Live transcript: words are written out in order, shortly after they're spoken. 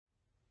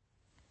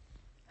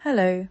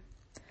Hello,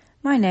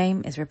 my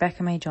name is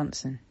Rebecca May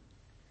Johnson.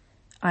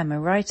 I'm a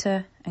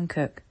writer and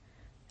cook,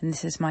 and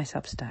this is my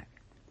Substack.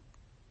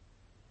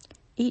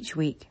 Each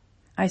week,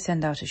 I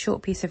send out a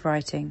short piece of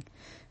writing,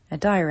 a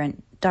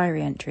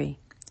diary entry,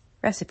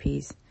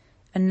 recipes,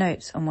 and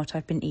notes on what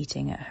I've been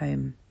eating at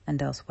home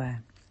and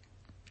elsewhere.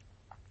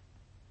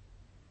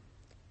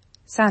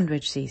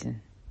 Sandwich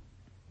season.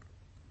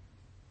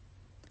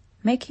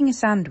 Making a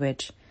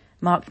sandwich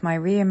marked my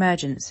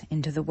re-emergence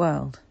into the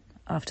world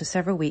after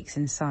several weeks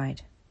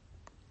inside.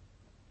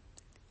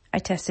 I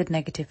tested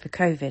negative for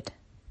COVID.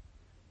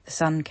 The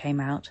sun came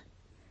out,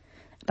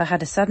 and I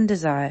had a sudden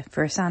desire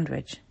for a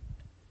sandwich.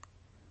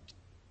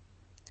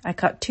 I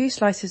cut 2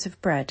 slices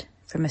of bread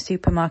from a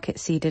supermarket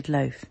seeded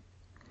loaf,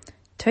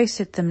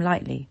 toasted them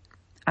lightly,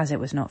 as it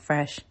was not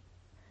fresh,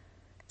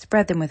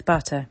 spread them with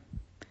butter,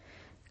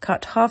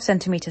 cut 1/2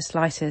 centimetre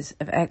slices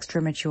of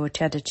extra mature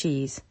cheddar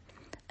cheese,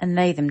 and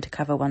lay them to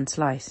cover one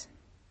slice.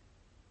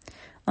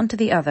 Onto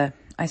the other,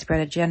 I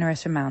spread a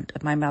generous amount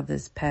of my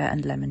mother's pear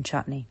and lemon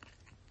chutney.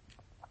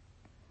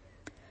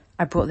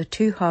 I brought the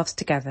 2 halves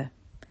together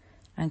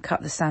and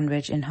cut the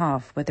sandwich in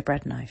half with a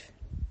bread knife.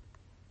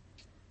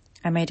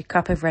 I made a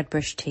cup of red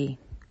bush tea,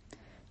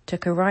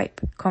 took a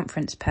ripe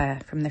conference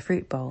pear from the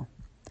fruit bowl,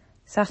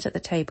 sat at the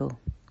table,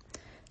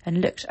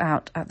 and looked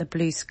out at the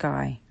blue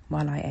sky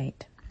while I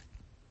ate.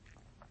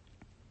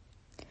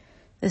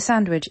 The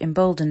sandwich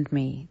emboldened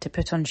me to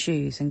put on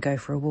shoes and go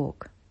for a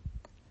walk.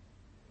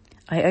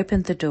 I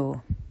opened the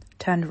door,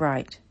 turned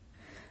right,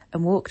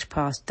 and walked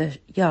past the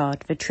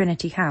yard for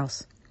Trinity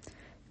House,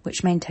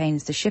 which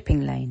maintains the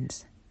shipping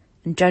lanes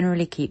and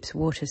generally keeps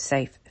waters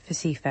safe for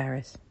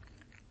seafarers.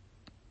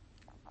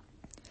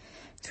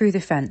 Through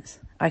the fence,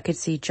 I could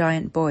see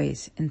giant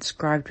buoys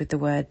inscribed with the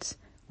words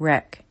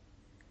 "Wreck"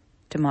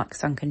 to mark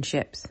sunken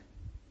ships,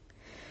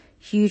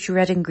 huge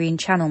red and green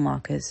channel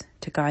markers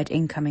to guide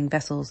incoming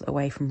vessels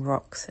away from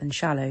rocks and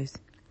shallows,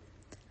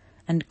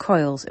 and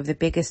coils of the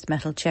biggest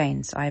metal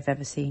chains I have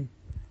ever seen.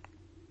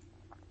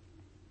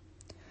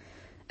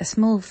 A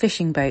small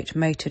fishing boat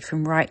motored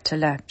from right to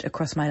left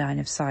across my line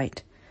of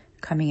sight,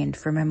 coming in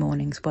from a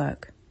morning's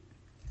work.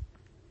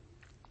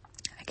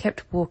 I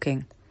kept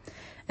walking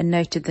and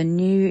noted the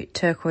new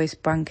turquoise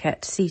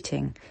banquette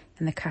seating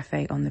in the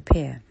cafe on the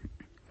pier,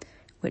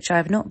 which I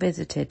have not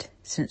visited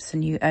since the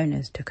new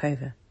owners took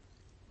over.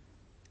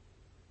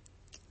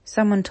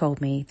 Someone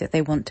told me that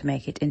they want to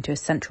make it into a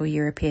Central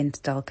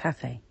European-style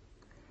cafe.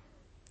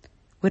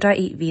 Would I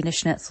eat Wiener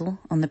Schnitzel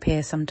on the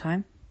pier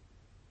sometime?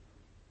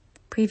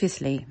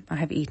 Previously, I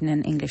have eaten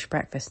an English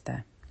breakfast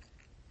there.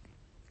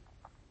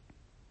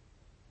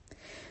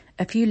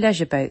 A few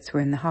leisure boats were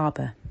in the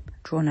harbour,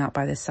 drawn out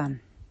by the sun.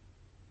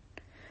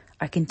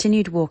 I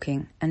continued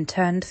walking and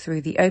turned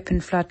through the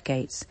open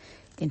floodgates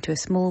into a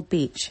small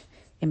beach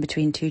in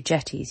between 2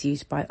 jetties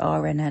used by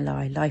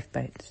RNLI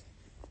lifeboats.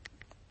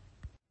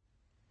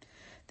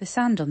 The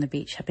sand on the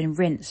beach had been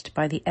rinsed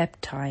by the ebb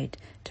tide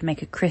to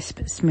make a crisp,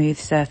 smooth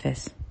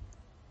surface.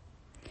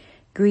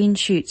 Green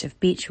shoots of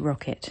beach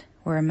rocket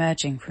were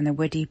emerging from the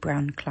woody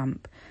brown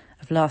clump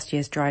of last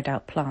year's dried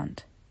out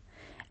plant,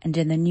 and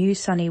in the new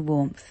sunny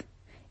warmth,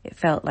 it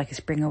felt like a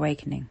spring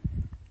awakening.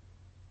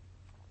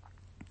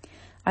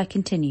 I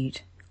continued,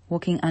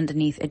 walking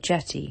underneath a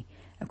jetty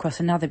across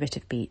another bit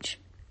of beach,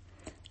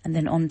 and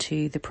then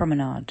onto the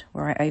promenade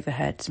where I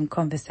overheard some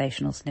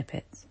conversational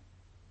snippets.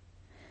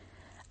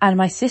 "And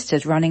my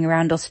sister's running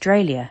around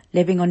Australia,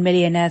 living on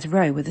Millionaire's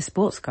Row with a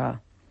sports car,"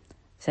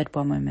 said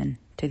one woman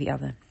to the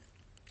other.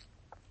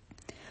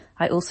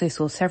 I also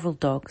saw several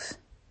dogs,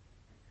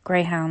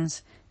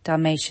 greyhounds,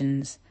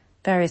 Dalmatians,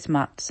 various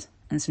mutts,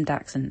 and some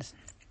dachshunds.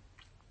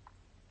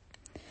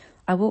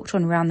 I walked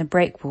on round the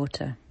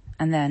breakwater,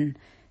 and then,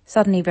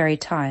 suddenly very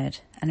tired,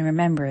 and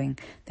remembering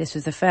this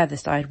was the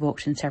furthest I had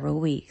walked in several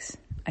weeks,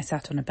 I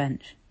sat on a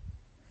bench.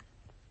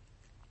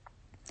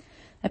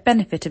 A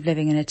benefit of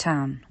living in a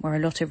town where a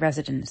lot of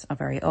residents are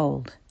very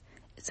old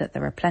is that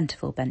there are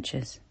plentiful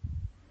benches.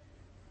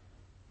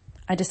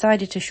 I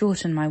decided to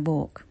shorten my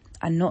walk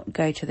and not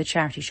go to the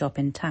charity shop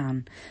in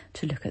town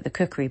to look at the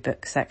cookery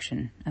book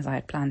section as I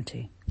had planned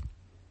to.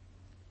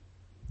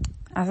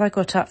 As I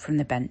got up from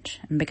the bench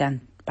and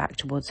began back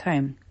towards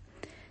home,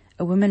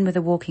 a woman with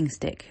a walking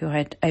stick who I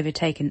had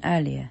overtaken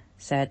earlier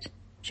said,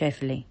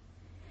 cheerfully,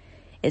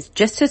 "It's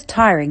just as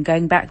tiring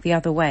going back the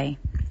other way."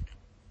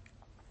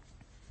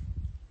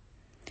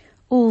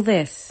 All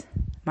this,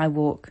 my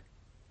walk,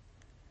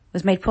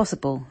 was made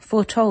possible,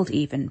 foretold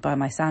even, by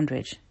my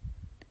sandwich.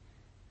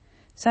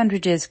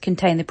 Sandwiches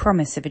contain the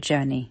promise of a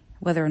journey,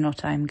 whether or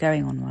not I am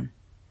going on one.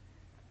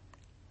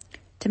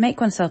 To make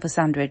oneself a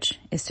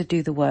sandwich is to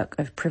do the work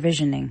of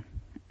provisioning.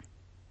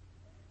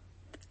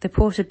 The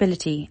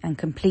portability and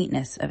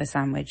completeness of a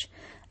sandwich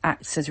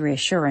acts as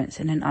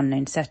reassurance in an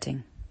unknown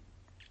setting.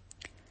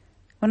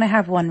 When I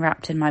have one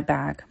wrapped in my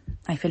bag,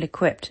 I feel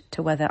equipped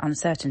to weather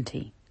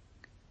uncertainty.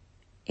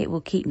 It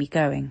will keep me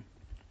going.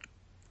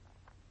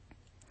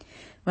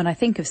 When I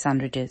think of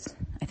sandwiches,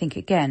 I think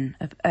again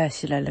of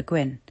Ursula Le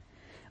Guin,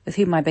 with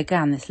whom I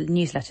began this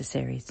newsletter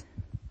series.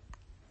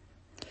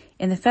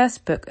 In the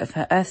first book of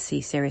her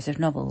Earthsea series of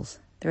novels,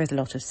 there is a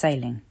lot of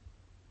sailing.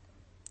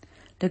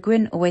 Le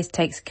Guin always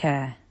takes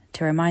care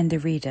to remind the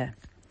reader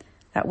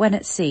that when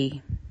at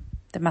sea,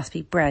 there must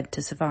be bread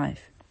to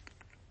survive.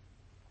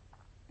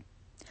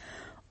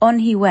 On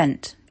he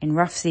went in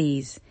rough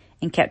seas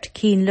and kept a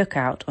keen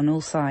lookout on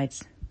all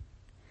sides.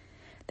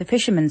 The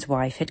fisherman's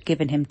wife had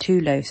given him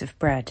 2 loaves of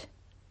bread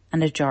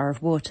and a jar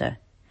of water,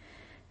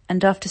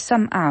 and after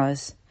some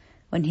hours,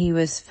 when he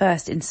was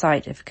first in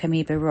sight of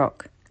Camiba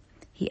Rock,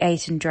 he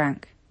ate and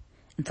drank,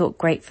 and thought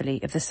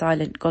gratefully of the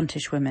silent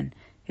Gontish woman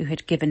who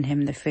had given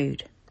him the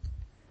food.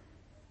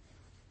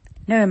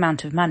 No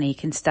amount of money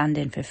can stand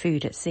in for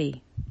food at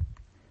sea.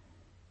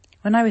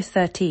 When I was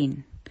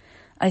 13,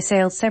 I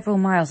sailed several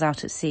miles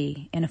out at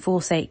sea in a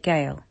force 8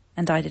 gale,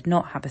 and I did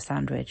not have a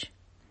sandwich.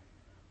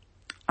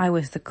 I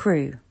was the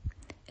crew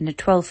in a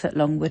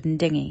 12-foot-long wooden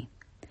dinghy,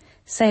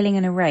 sailing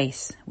in a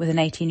race with an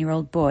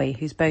 18-year-old boy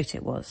whose boat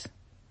it was.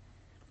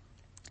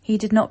 He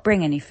did not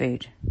bring any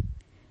food,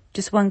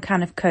 just 1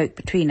 can of Coke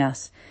between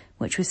us,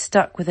 which was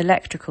stuck with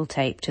electrical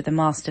tape to the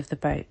mast of the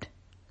boat.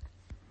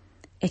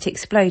 It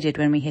exploded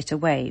when we hit a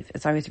wave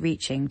as I was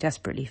reaching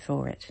desperately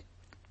for it.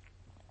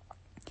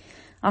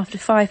 After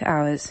 5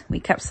 hours,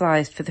 we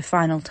capsized for the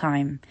final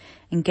time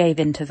and gave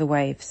in to the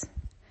waves.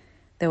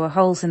 There were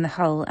holes in the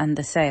hull and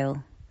the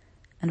sail,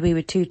 and we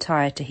were too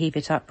tired to heave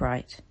it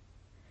upright.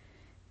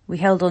 We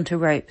held on to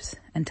ropes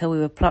until we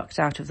were plucked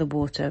out of the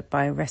water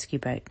by a rescue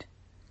boat.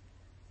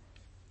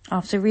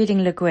 After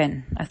reading Le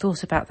Guin, I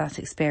thought about that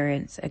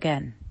experience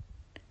again.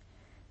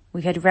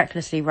 We had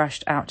recklessly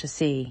rushed out to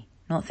sea,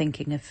 not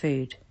thinking of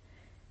food.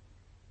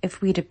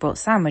 If we'd have brought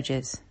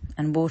sandwiches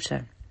and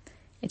water,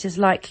 it is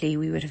likely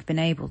we would have been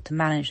able to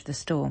manage the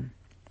storm.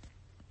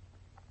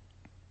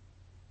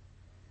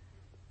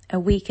 A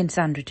week in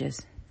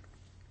sandwiches.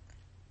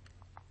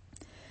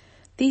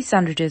 These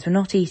sandwiches were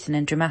not eaten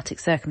in dramatic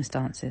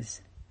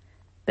circumstances,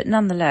 but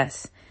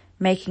nonetheless,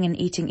 making and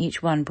eating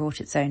each one brought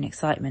its own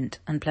excitement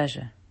and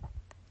pleasure.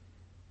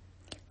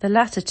 The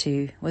latter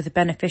 2 were the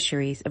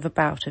beneficiaries of a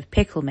bout of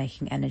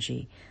pickle-making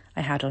energy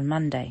I had on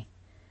Monday,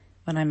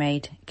 when I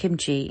made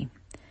kimchi,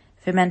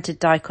 fermented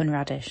daikon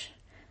radish,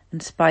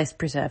 and spiced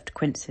preserved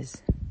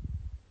quinces.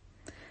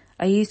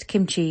 I used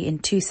kimchi in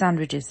 2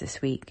 sandwiches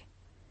this week,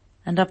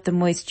 and of the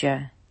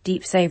moisture,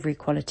 deep savoury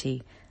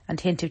quality,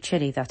 and hint of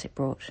chilli that it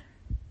brought.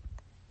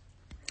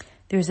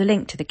 There is a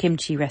link to the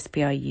kimchi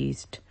recipe I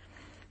used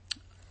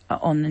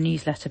on the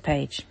newsletter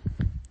page.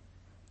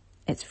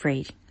 It's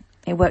free.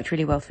 It worked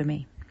really well for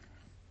me.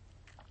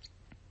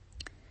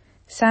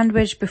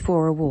 Sandwich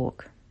before a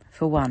walk.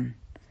 For 1.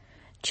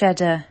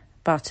 Cheddar,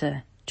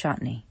 butter,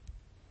 chutney.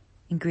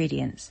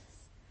 Ingredients.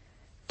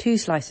 2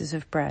 slices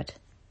of bread,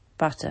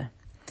 butter,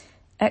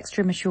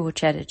 extra mature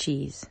cheddar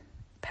cheese,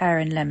 pear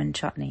and lemon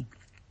chutney.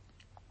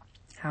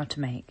 How to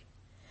make.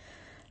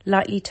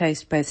 Lightly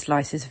toast both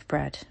slices of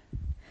bread.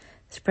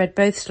 Spread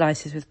both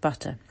slices with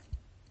butter.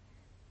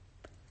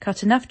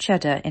 Cut enough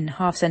cheddar in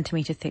 1/2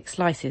 centimetre thick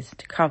slices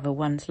to cover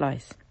 1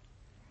 slice.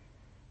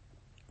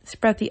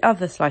 Spread the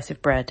other slice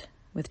of bread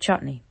with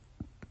chutney.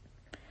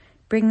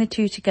 Bring the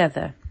 2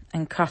 together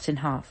and cut in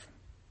half.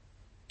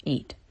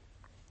 Eat.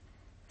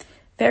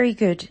 Very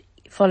good,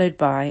 followed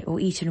by or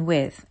eaten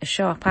with a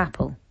sharp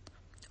apple,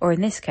 or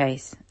in this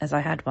case, as I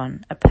had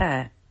one, a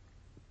pear,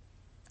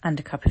 and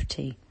a cup of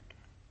tea.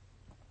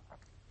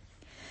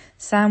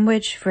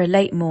 Sandwich for a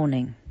late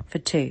morning. For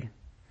 2.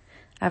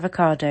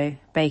 Avocado,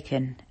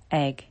 bacon,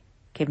 egg,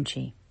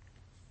 kimchi.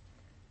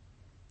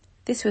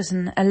 This was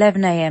an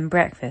 11 a.m.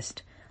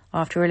 breakfast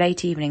after a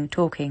late evening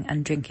talking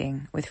and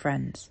drinking with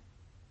friends.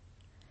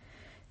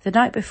 The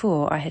night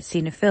before, I had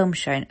seen a film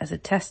shown as a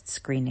test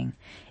screening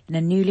in a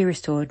newly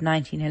restored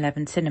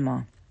 1911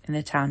 cinema in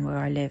the town where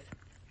I live.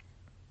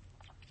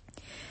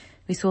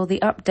 We saw the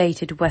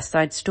updated West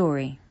Side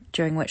Story,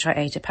 during which I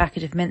ate a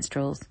packet of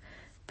minstrels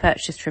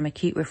purchased from a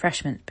cute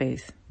refreshment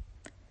booth.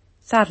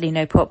 Sadly,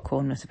 no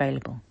popcorn was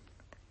available.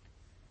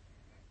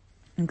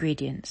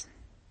 Ingredients.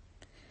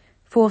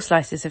 4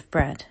 slices of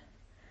bread,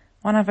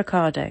 1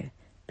 avocado,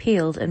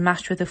 peeled and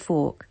mashed with a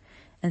fork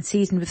and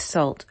seasoned with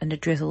salt and a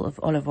drizzle of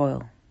olive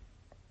oil.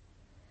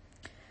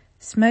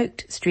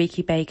 Smoked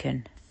streaky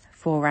bacon,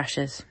 4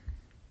 rashers.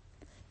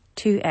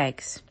 2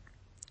 eggs,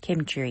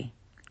 kimchi,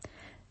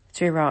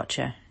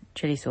 sriracha,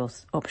 chili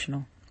sauce,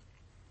 optional.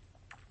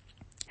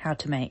 How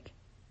to make.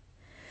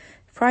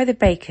 Fry the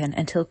bacon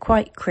until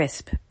quite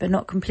crisp but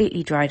not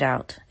completely dried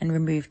out and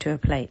remove to a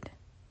plate.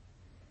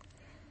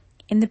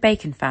 In the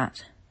bacon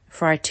fat,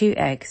 fry 2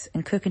 eggs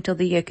and cook until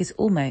the yolk is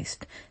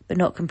almost but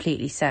not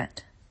completely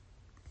set.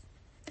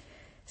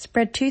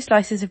 Spread 2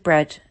 slices of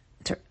bread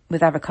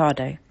with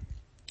avocado.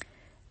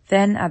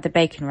 Then add the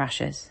bacon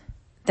rashers,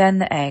 then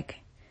the egg,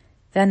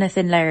 then a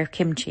thin layer of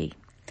kimchi,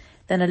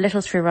 then a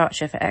little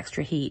sriracha for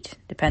extra heat,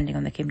 depending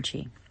on the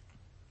kimchi.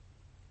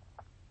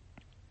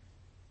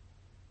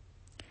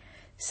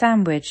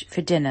 Sandwich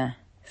for dinner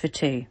for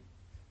 2.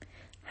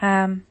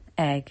 Ham,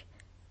 egg,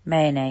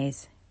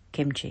 mayonnaise,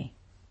 kimchi.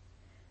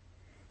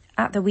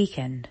 At the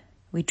weekend,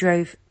 we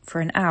drove for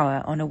an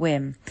hour on a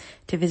whim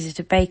to visit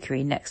a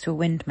bakery next to a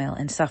windmill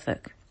in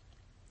Suffolk.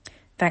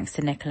 Thanks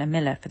to Nicola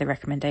Miller for the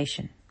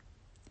recommendation.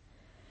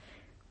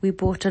 We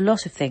bought a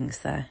lot of things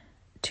there.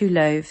 2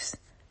 loaves,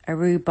 a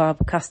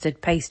rhubarb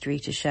custard pastry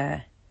to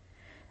share,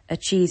 a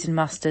cheese and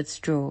mustard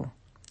straw,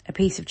 a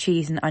piece of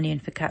cheese and onion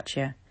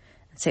focaccia,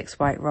 and 6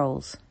 white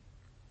rolls.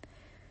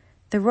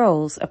 The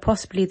rolls are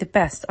possibly the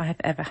best I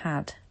have ever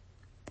had.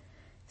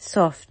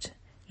 Soft,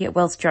 yet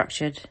well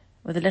structured,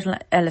 with a little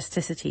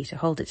elasticity to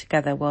hold it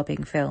together while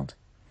being filled.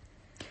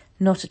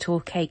 Not at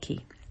all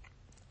cakey.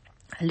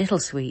 A little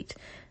sweet,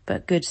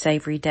 but good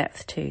savoury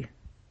depth too.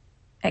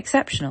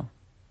 Exceptional.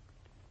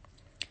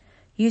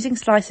 Using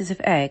slices of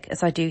egg,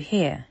 as I do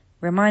here,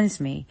 reminds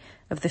me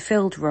of the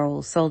filled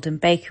rolls sold in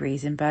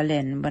bakeries in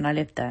Berlin when I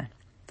lived there,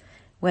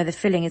 where the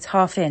filling is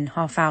half in,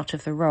 half out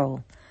of the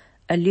roll,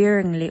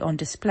 alluringly on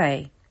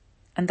display,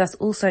 and thus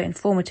also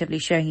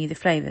informatively showing you the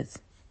flavours.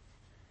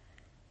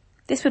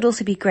 This would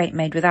also be great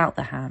made without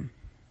the ham.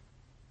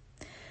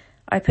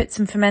 I put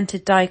some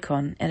fermented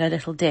daikon in a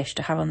little dish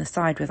to have on the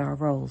side with our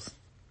rolls.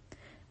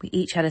 We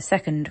each had a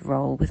second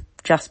roll with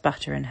just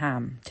butter and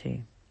ham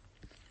too.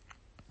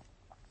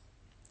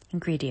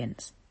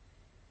 Ingredients.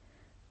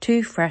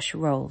 2 fresh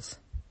rolls.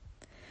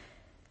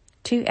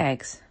 2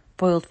 eggs,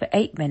 boiled for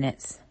 8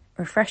 minutes,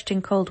 refreshed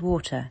in cold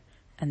water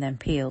and then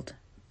peeled.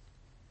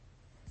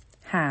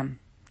 Ham,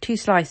 2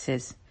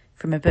 slices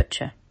from a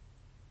butcher.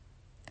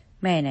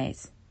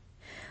 Mayonnaise.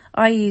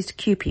 I used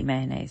Kewpie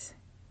mayonnaise.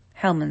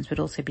 Hellmann's would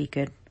also be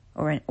good,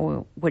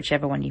 or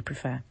whichever one you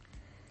prefer.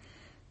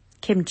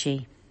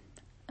 Kimchi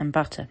and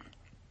butter.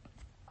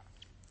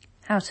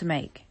 How to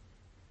make.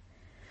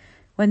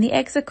 When the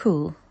eggs are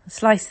cool,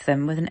 slice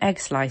them with an egg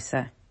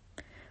slicer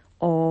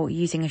or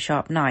using a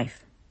sharp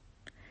knife,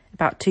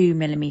 about 2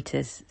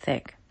 millimeters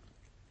thick.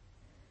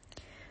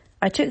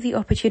 I took the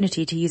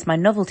opportunity to use my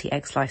novelty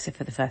egg slicer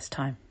for the first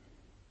time.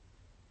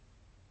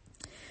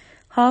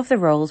 Halve the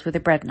rolls with a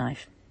bread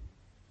knife.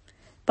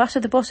 Butter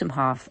the bottom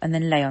half and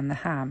then lay on the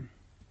ham.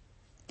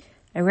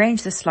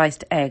 Arrange the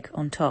sliced egg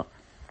on top.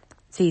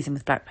 Season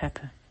with black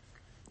pepper.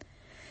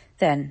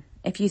 Then,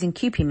 if using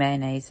Kewpie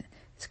mayonnaise,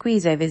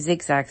 squeeze over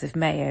zigzags of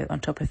mayo on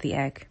top of the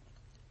egg.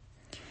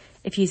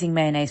 If using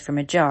mayonnaise from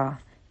a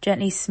jar,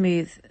 gently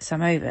smooth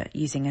some over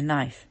using a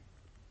knife.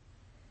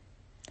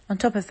 On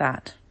top of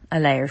that, a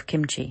layer of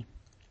kimchi.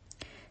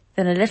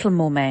 Then a little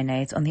more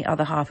mayonnaise on the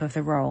other half of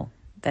the roll,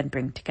 then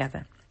bring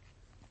together.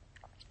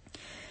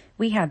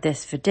 We had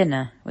this for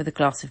dinner with a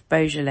glass of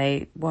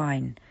Beaujolais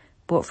wine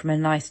bought from a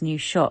nice new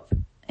shop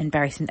in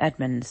Bury St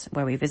Edmunds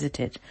where we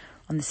visited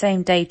on the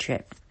same day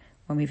trip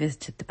when we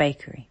visited the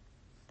bakery.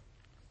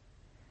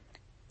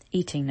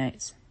 Eating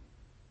notes.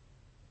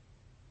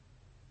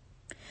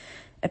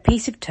 A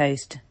piece of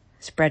toast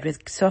spread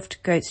with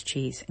soft goat's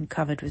cheese and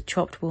covered with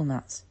chopped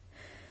walnuts.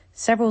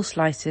 Served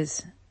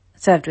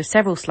with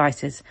several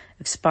slices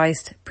of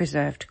spiced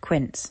preserved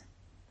quince,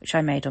 which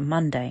I made on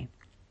Monday,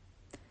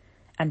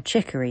 and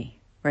chicory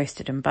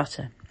roasted in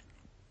butter.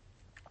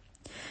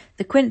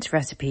 The quince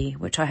recipe,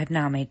 which I have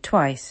now made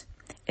twice,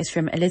 is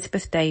from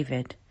Elizabeth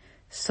David,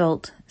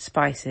 Salt,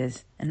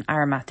 Spices and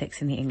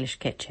Aromatics in the English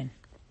Kitchen.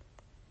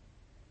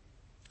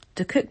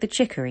 To cook the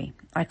chicory,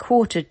 I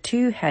quartered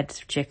 2 heads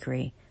of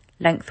chicory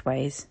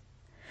lengthways,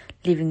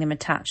 leaving them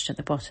attached at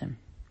the bottom.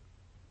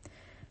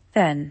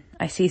 Then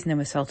I seasoned them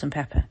with salt and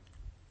pepper.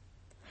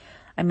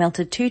 I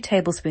melted 2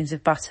 tablespoons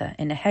of butter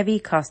in a heavy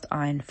cast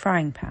iron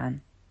frying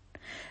pan,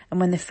 and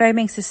when the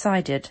foaming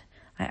subsided,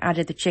 I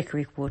added the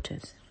chicory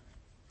quarters.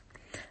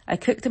 I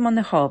cooked them on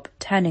the hob,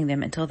 turning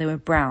them until they were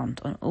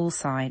browned on all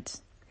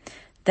sides,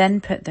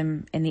 then put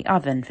them in the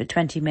oven for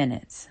 20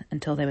 minutes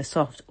until they were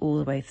soft all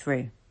the way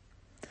through.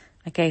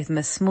 I gave them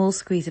a small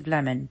squeeze of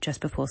lemon just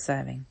before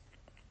serving.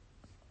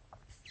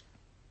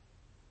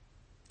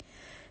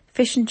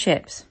 Fish and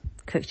chips,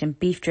 cooked in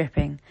beef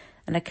dripping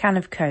and a can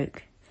of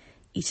Coke,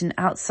 eaten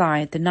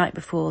outside the night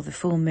before the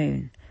full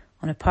moon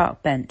on a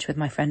park bench with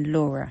my friend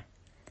Laura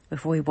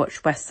before we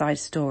watched West Side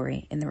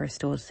Story in the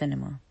restored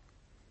cinema.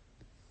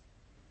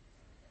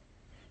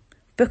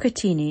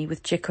 Bucatini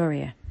with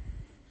chicoria.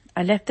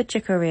 I left the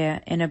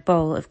chicoria in a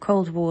bowl of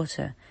cold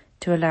water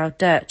to allow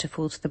dirt to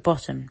fall to the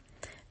bottom,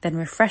 then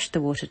refreshed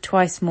the water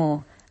twice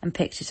more and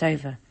picked it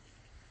over.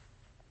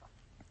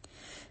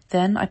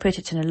 Then I put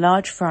it in a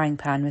large frying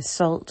pan with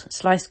salt,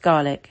 sliced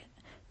garlic,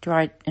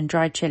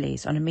 dried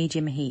chilies on a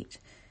medium heat,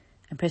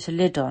 and put a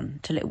lid on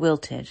till it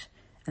wilted,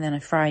 and then I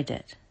fried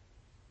it.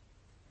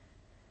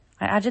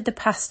 I added the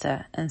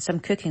pasta and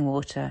some cooking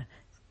water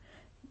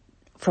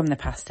from the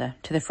pasta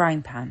to the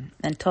frying pan,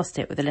 then tossed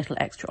it with a little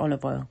extra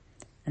olive oil,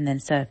 and then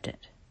served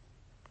it.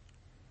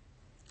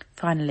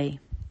 Finally,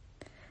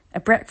 a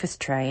breakfast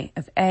tray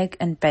of egg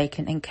and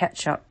bacon and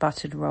ketchup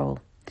buttered roll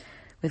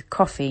with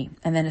coffee,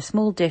 and then a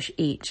small dish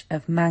each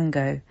of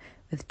mango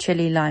with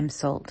chili lime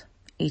salt,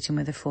 eaten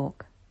with a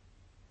fork.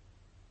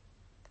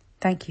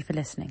 Thank you for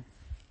listening.